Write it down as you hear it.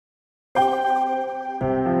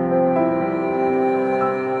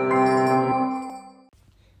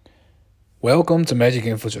Welcome to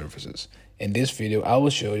MagicInfo Services. In this video, I will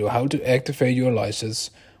show you how to activate your license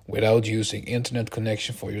without using internet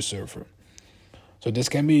connection for your server. So this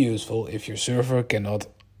can be useful if your server cannot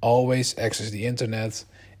always access the internet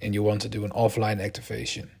and you want to do an offline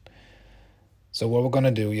activation. So what we're going to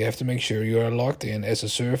do, you have to make sure you are logged in as a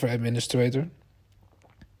server administrator.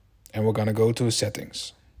 And we're going to go to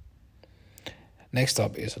settings. Next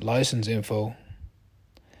up is license info.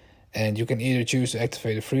 And you can either choose to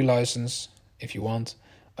activate a free license if you want,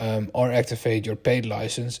 or activate your paid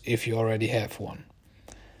license if you already have one.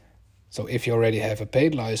 So if you already have a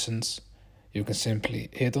paid license, you can simply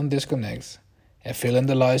hit on disconnect and fill in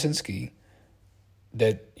the license key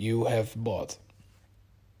that you have bought.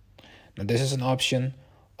 Now this is an option,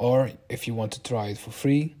 or if you want to try it for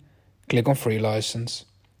free, click on free license,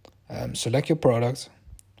 select your product,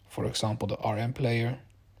 for example the RM player,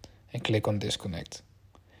 and click on disconnect.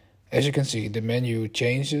 As you can see, the menu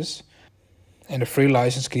changes and the free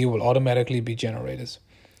license key will automatically be generated.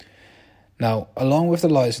 Now, along with the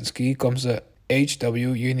license key comes the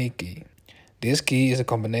HW unique key. This key is a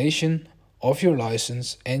combination of your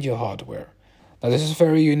license and your hardware. Now, this is a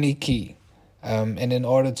very unique key. And in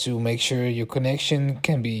order to make sure your connection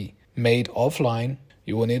can be made offline,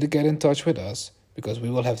 you will need to get in touch with us because we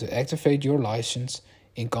will have to activate your license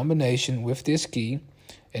in combination with this key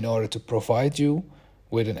in order to provide you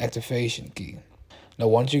with an activation key. Now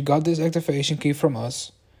once you got this activation key from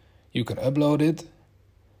us, you can upload it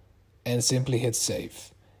and simply hit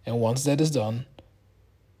save. And once that is done,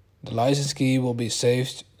 the license key will be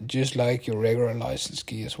saved just like your regular license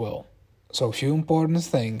key as well. So a few important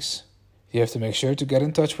things. You have to make sure to get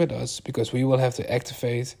in touch with us because we will have to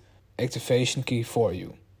activate activation key for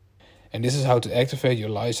you. And this is how to activate your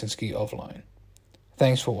license key offline.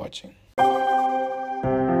 Thanks for watching.